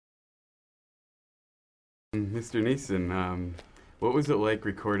Mr. Neeson, what was it like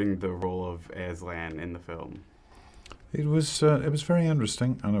recording the role of Aslan in the film? It was very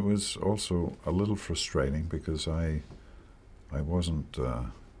interesting, and it was also a little frustrating because I wasn't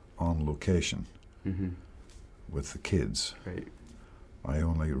on location Mm-hmm. with the kids. Right. I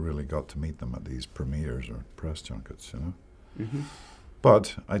only really got to meet them at these premieres or press junkets, Mm-hmm.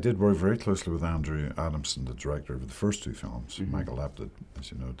 But I did work very closely with Andrew Adamson, the director of the first two films. Mhm. Michael Apted,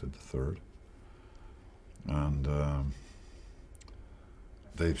 as you know, did the third. And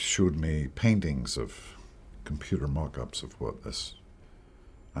they showed me paintings of computer mock-ups of what this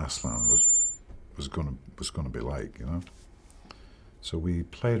Aslan was going to be like, So we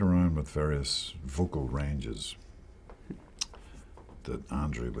played around with various vocal ranges that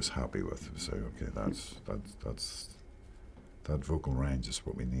Andrew was happy with. We say, okay, that vocal range is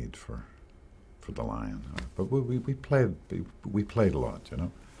what we need for the lion. But we played a lot,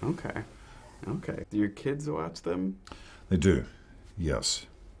 Okay. Okay. Do your kids watch them? They do, yes.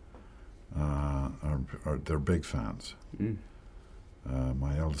 They're big fans. Mm.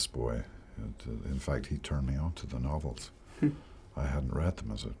 My eldest boy, in fact, he turned me on to the novels. I hadn't read them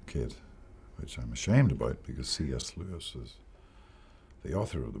as a kid, which I'm ashamed about because C.S. Lewis, the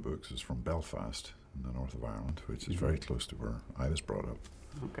author of the books, is from Belfast in the north of Ireland, which is very close to where I was brought up.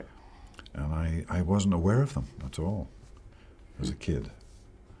 Okay. And I wasn't aware of them at all as a kid.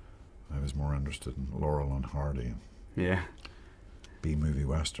 I was more interested in Laurel and Hardy and Yeah. B-movie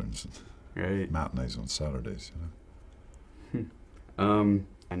westerns and Right. matinees on Saturdays. And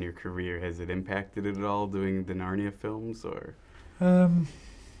your career, has it impacted it at all doing the Narnia films, or?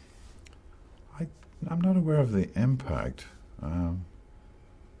 I'm not aware of the impact.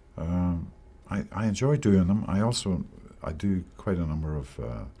 I enjoy doing them. I do quite a number of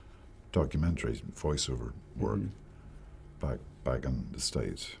documentaries, voiceover work back in the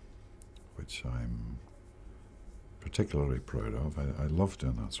States, which I'm particularly proud of. I love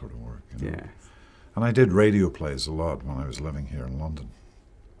doing that sort of work. Yeah. And I did radio plays a lot when I was living here in London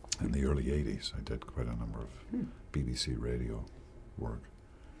in the early 80s. I did quite a number of BBC radio work.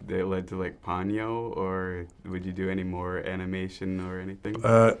 They led to like Ponyo, or would you do any more animation or anything?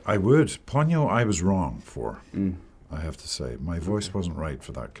 I would. Ponyo I was wrong for, Mm. I have to say. My voice wasn't right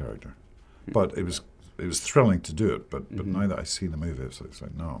for that character. But it was thrilling to do it, but now that I see the movie, it's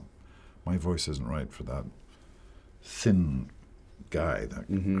like, no, my voice isn't right for that thin guy, that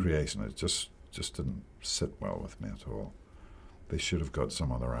creation. It just didn't sit well with me at all. They should have got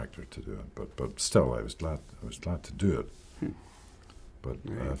some other actor to do it, but still, I was glad to do it. But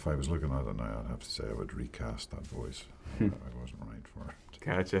if I was looking at it now, I'd have to say I would recast that voice. I wasn't right for it.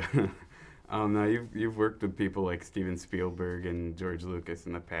 Gotcha. Now you've worked with people like Steven Spielberg and George Lucas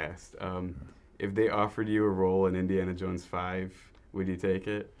in the past. If they offered you a role in Indiana Jones 5, would you take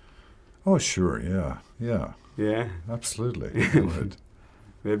it? Oh, sure, yeah, Yeah? absolutely. I would.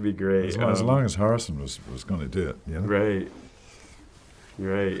 That'd be great. As long as Harrison was going to do it,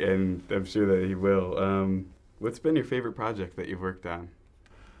 Right, and I'm sure that he will. What's been your favorite project that you've worked on?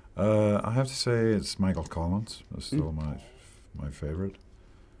 I have to say it's Michael Collins. That's still my favorite,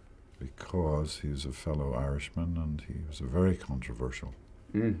 because he's a fellow Irishman and he was a very controversial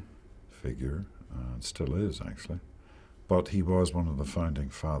figure, and still is actually. But he was one of the founding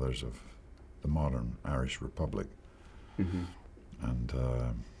fathers of the modern Irish Republic. And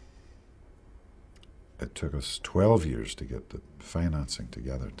it took us 12 years to get the financing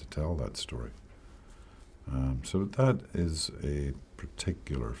together to tell that story. So that is a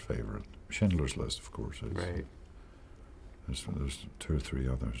particular favorite. Schindler's List, of course, is. Right. There's two or three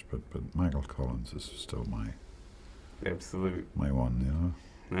others, but Michael Collins is still my one,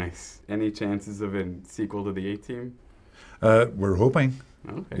 Nice. Any chances of a sequel to the A-Team? We're hoping.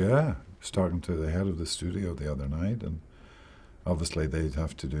 Okay. Yeah. I was talking to the head of the studio the other night, and obviously they'd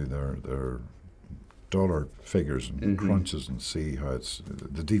have to do their dollar figures and crunches and see how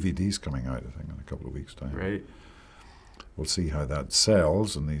the DVD's coming out, I think, in a couple of weeks' time. Right. We'll see how that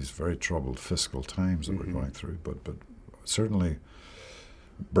sells in these very troubled fiscal times that we're going through. But certainly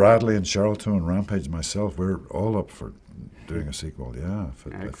Bradley and Charlton and Rampage and myself, we're all up for doing a sequel, yeah,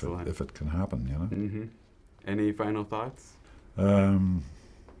 if it can happen, Any final thoughts? Well,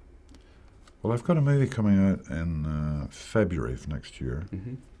 I've got a movie coming out in February of next year,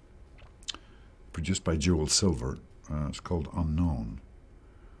 produced by Joel Silver. It's called Unknown,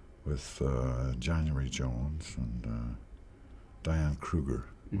 with January Jones and Diane Kruger.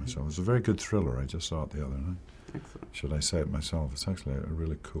 So it's a very good thriller. I just saw it the other night. Excellent. Should I say it myself? It's actually a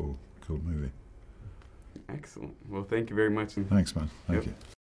really cool movie. Excellent. Well, thank you very much. Thanks, man. Thank you.